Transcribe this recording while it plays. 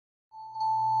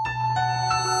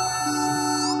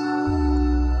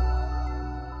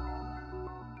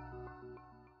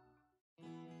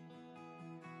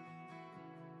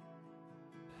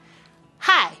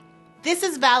This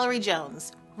is Valerie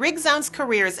Jones, RigZone's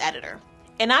Careers Editor,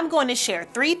 and I'm going to share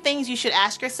 3 things you should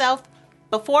ask yourself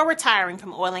before retiring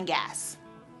from oil and gas.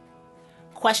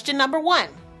 Question number 1,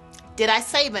 did I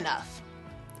save enough?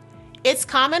 It's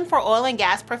common for oil and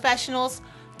gas professionals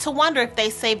to wonder if they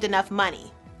saved enough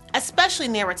money, especially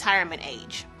near retirement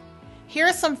age. Here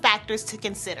are some factors to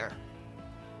consider.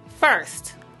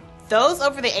 First, those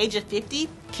over the age of 50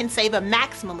 can save a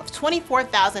maximum of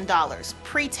 $24,000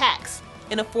 pre-tax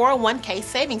in a 401k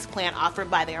savings plan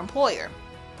offered by their employer.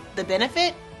 The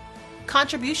benefit?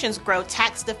 Contributions grow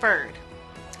tax-deferred.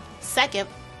 Second,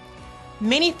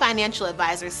 many financial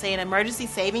advisors say an emergency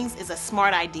savings is a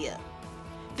smart idea.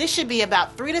 This should be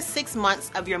about 3 to 6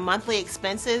 months of your monthly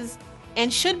expenses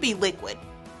and should be liquid,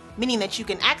 meaning that you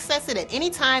can access it at any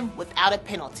time without a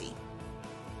penalty.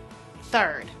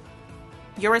 Third,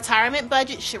 your retirement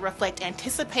budget should reflect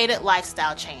anticipated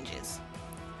lifestyle changes,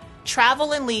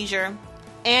 travel and leisure,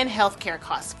 and healthcare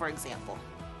costs, for example.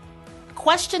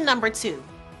 Question number 2,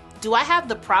 do I have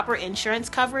the proper insurance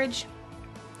coverage?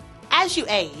 As you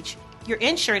age, your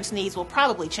insurance needs will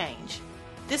probably change.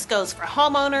 This goes for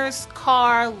homeowners,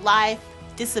 car, life,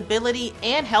 disability,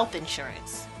 and health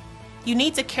insurance. You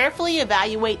need to carefully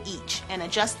evaluate each and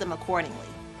adjust them accordingly.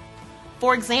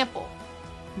 For example,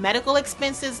 medical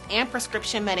expenses and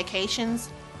prescription medications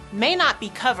may not be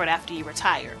covered after you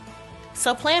retire,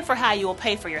 so plan for how you will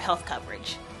pay for your health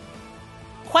coverage.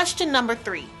 Question number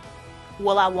 3,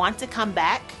 will I want to come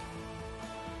back?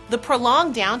 The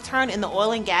prolonged downturn in the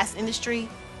oil and gas industry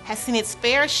has seen its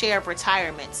fair share of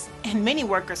retirements and many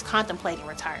workers contemplating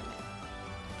retirement.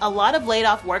 A lot of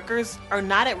laid-off workers are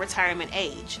not at retirement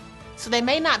age, so they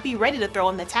may not be ready to throw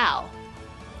in the towel.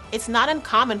 It's not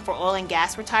uncommon for oil and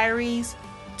gas retirees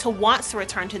to want to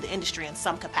return to the industry in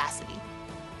some capacity.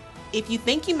 If you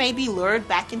think you may be lured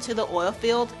back into the oil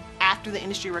field after the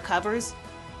industry recovers,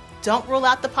 don't rule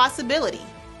out the possibility.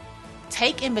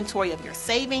 Take inventory of your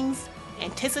savings,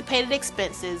 anticipated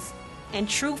expenses, and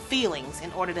true feelings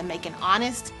in order to make an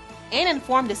honest and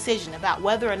informed decision about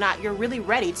whether or not you're really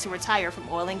ready to retire from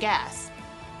oil and gas.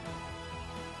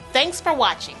 Thanks for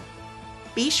watching.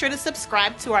 Be sure to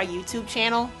subscribe to our YouTube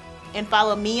channel and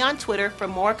follow me on Twitter for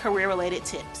more career-related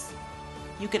tips.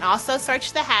 You can also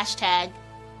search the hashtag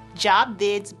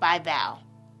JobVidsByVal.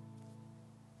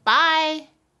 Bye!